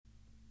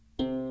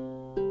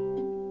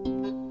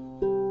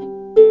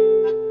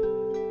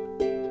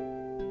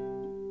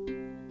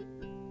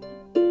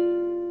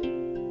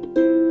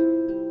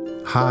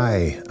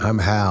Hi, I'm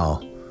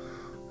Hal.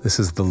 This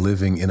is the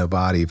Living in a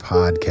Body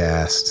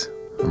podcast.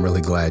 I'm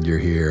really glad you're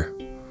here.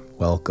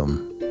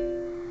 Welcome.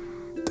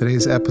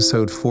 Today's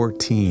episode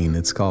 14.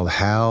 It's called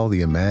Hal,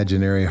 the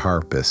Imaginary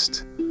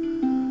Harpist,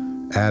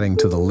 adding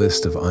to the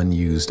list of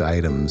unused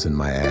items in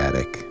my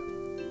attic.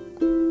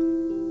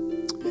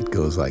 It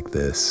goes like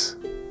this.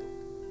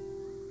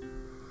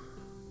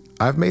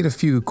 I've made a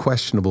few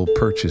questionable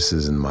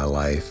purchases in my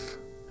life.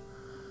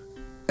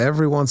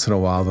 Every once in a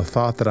while, the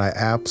thought that I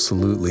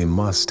absolutely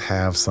must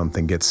have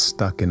something gets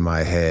stuck in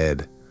my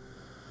head.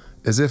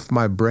 As if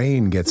my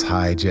brain gets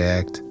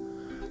hijacked,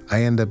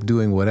 I end up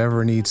doing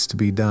whatever needs to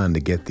be done to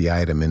get the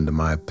item into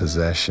my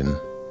possession.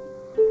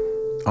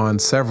 On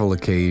several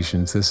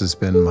occasions, this has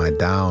been my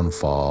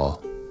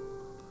downfall.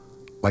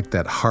 Like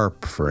that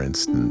harp, for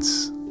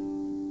instance.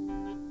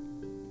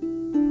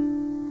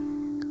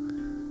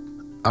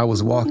 I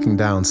was walking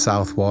down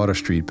South Water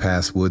Street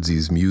past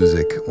Woodsy's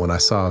Music when I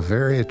saw a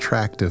very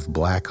attractive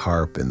black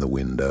harp in the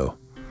window.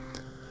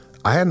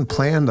 I hadn't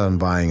planned on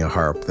buying a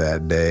harp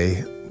that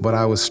day, but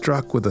I was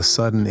struck with a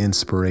sudden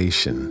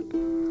inspiration.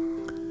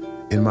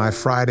 In my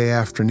Friday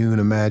afternoon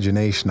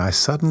imagination, I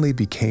suddenly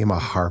became a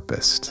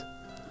harpist.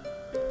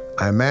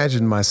 I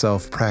imagined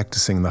myself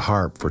practicing the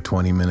harp for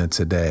 20 minutes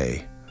a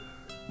day,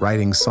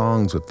 writing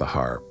songs with the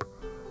harp,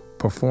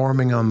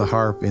 performing on the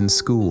harp in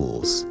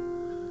schools,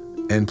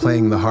 and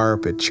playing the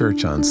harp at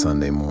church on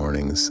Sunday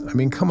mornings. I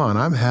mean, come on,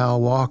 I'm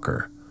Hal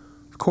Walker.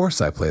 Of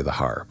course I play the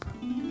harp.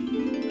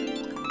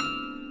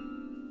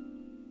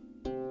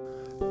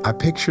 I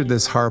pictured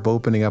this harp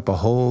opening up a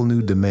whole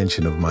new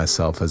dimension of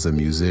myself as a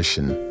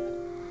musician.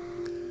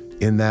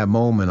 In that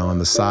moment on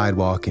the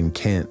sidewalk in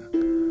Kent,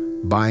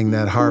 buying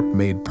that harp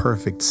made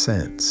perfect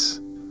sense.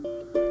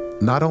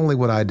 Not only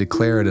would I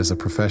declare it as a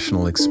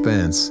professional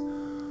expense,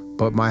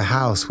 but my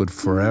house would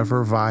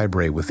forever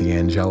vibrate with the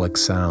angelic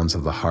sounds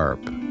of the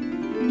harp.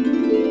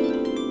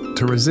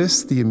 To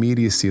resist the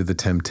immediacy of the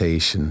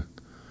temptation,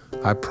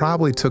 I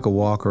probably took a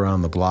walk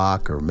around the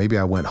block, or maybe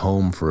I went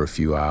home for a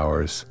few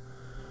hours.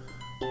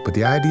 But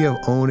the idea of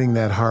owning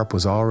that harp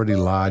was already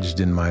lodged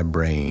in my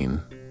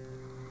brain.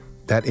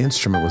 That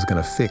instrument was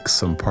going to fix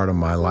some part of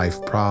my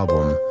life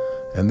problem,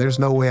 and there's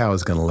no way I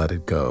was going to let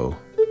it go.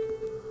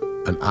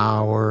 An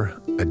hour,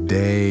 a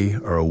day,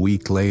 or a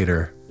week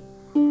later,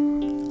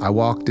 I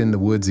walked into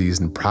Woodsy's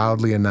and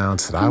proudly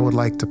announced that I would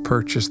like to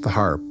purchase the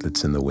harp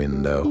that's in the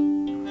window.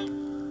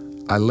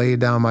 I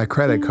laid down my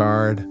credit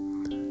card,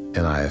 and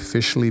I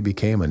officially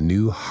became a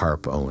new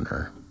harp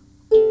owner.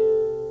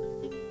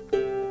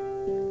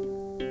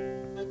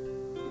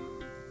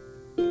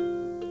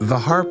 The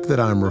harp that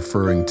I'm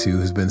referring to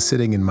has been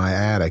sitting in my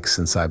attic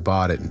since I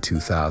bought it in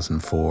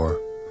 2004.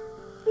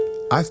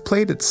 I've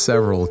played it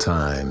several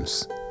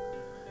times.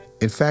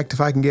 In fact, if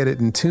I can get it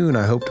in tune,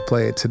 I hope to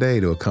play it today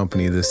to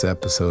accompany this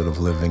episode of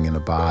Living in a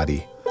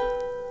Body.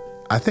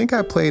 I think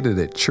I played it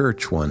at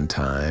church one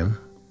time.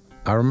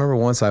 I remember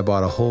once I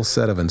bought a whole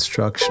set of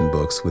instruction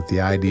books with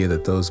the idea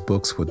that those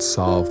books would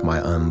solve my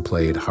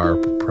unplayed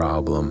harp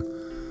problem.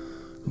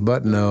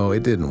 But no,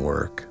 it didn't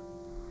work.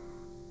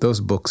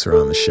 Those books are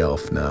on the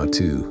shelf now,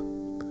 too.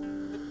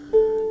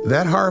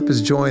 That harp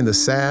has joined the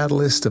sad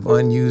list of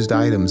unused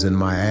items in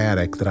my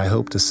attic that I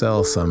hope to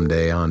sell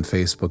someday on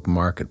Facebook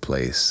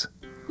Marketplace.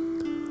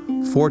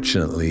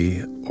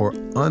 Fortunately, or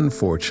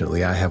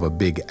unfortunately, I have a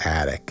big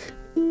attic.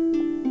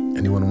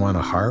 Anyone want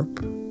a harp?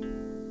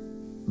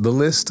 The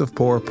list of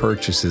poor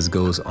purchases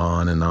goes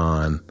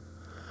on,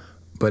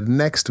 but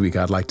next week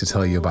I'd like to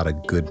tell you about a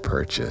good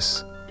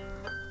purchase.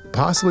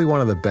 Possibly one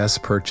of the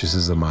best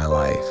purchases of my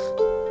life.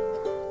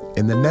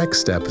 In the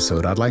next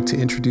episode, I'd like to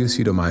introduce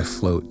you to my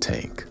float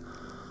tank.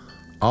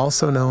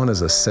 Also known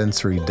as a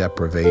sensory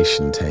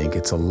deprivation tank,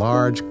 it's a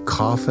large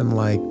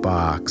coffin-like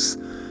box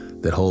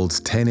that holds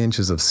 10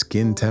 inches of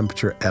skin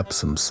temperature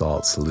Epsom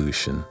salt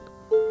solution.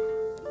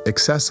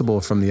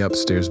 Accessible from the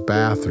upstairs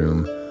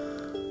bathroom,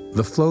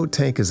 the float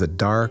tank is a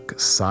dark,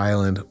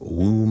 silent,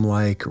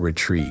 womb-like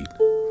retreat.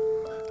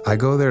 I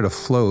go there to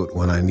float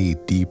when I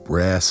need deep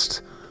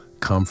rest,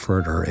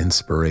 comfort, or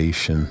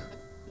inspiration.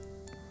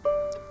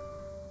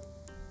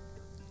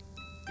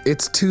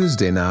 It's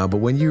Tuesday now, but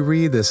when you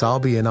read this, I'll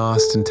be in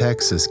Austin,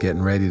 Texas,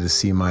 getting ready to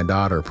see my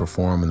daughter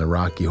perform in the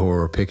Rocky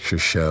Horror Picture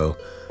Show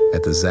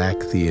at the Zach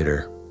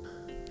Theater.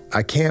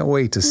 I can't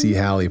wait to see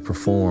Hallie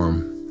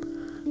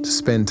perform, to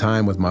spend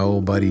time with my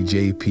old buddy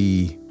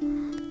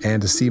JP,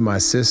 and to see my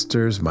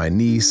sisters, my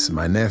niece,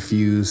 my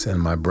nephews,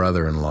 and my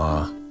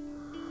brother-in-law.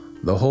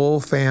 The whole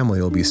family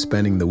will be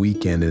spending the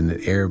weekend in an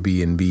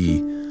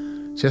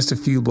Airbnb just a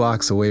few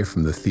blocks away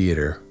from the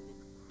theater.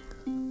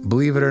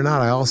 Believe it or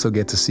not, I also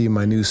get to see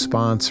my new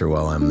sponsor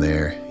while I'm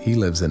there. He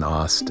lives in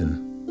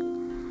Austin.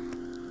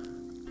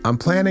 I'm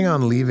planning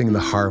on leaving the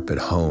harp at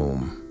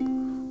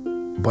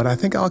home, but I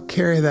think I'll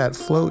carry that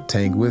float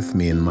tank with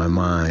me in my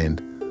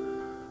mind.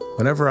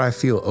 Whenever I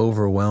feel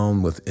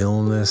overwhelmed with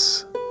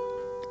illness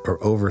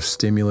or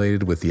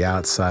overstimulated with the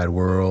outside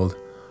world,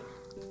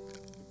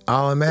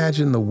 I'll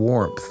imagine the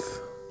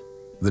warmth,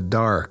 the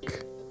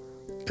dark,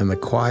 and the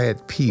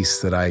quiet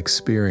peace that I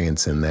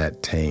experience in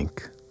that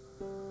tank,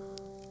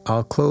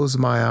 I'll close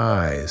my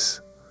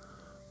eyes,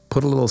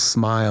 put a little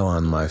smile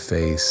on my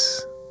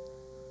face,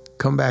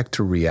 come back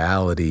to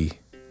reality,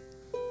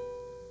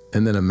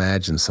 and then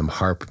imagine some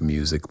harp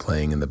music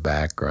playing in the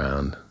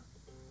background.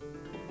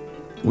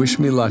 Wish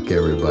me luck,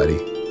 everybody.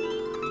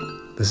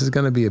 This is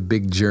going to be a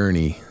big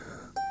journey,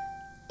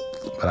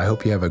 but I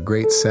hope you have a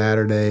great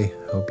Saturday.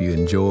 Hope you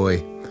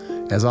enjoy.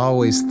 As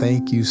always,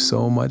 thank you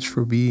so much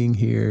for being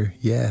here.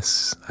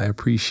 Yes, I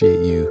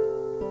appreciate you.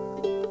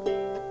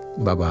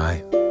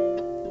 Bye-bye.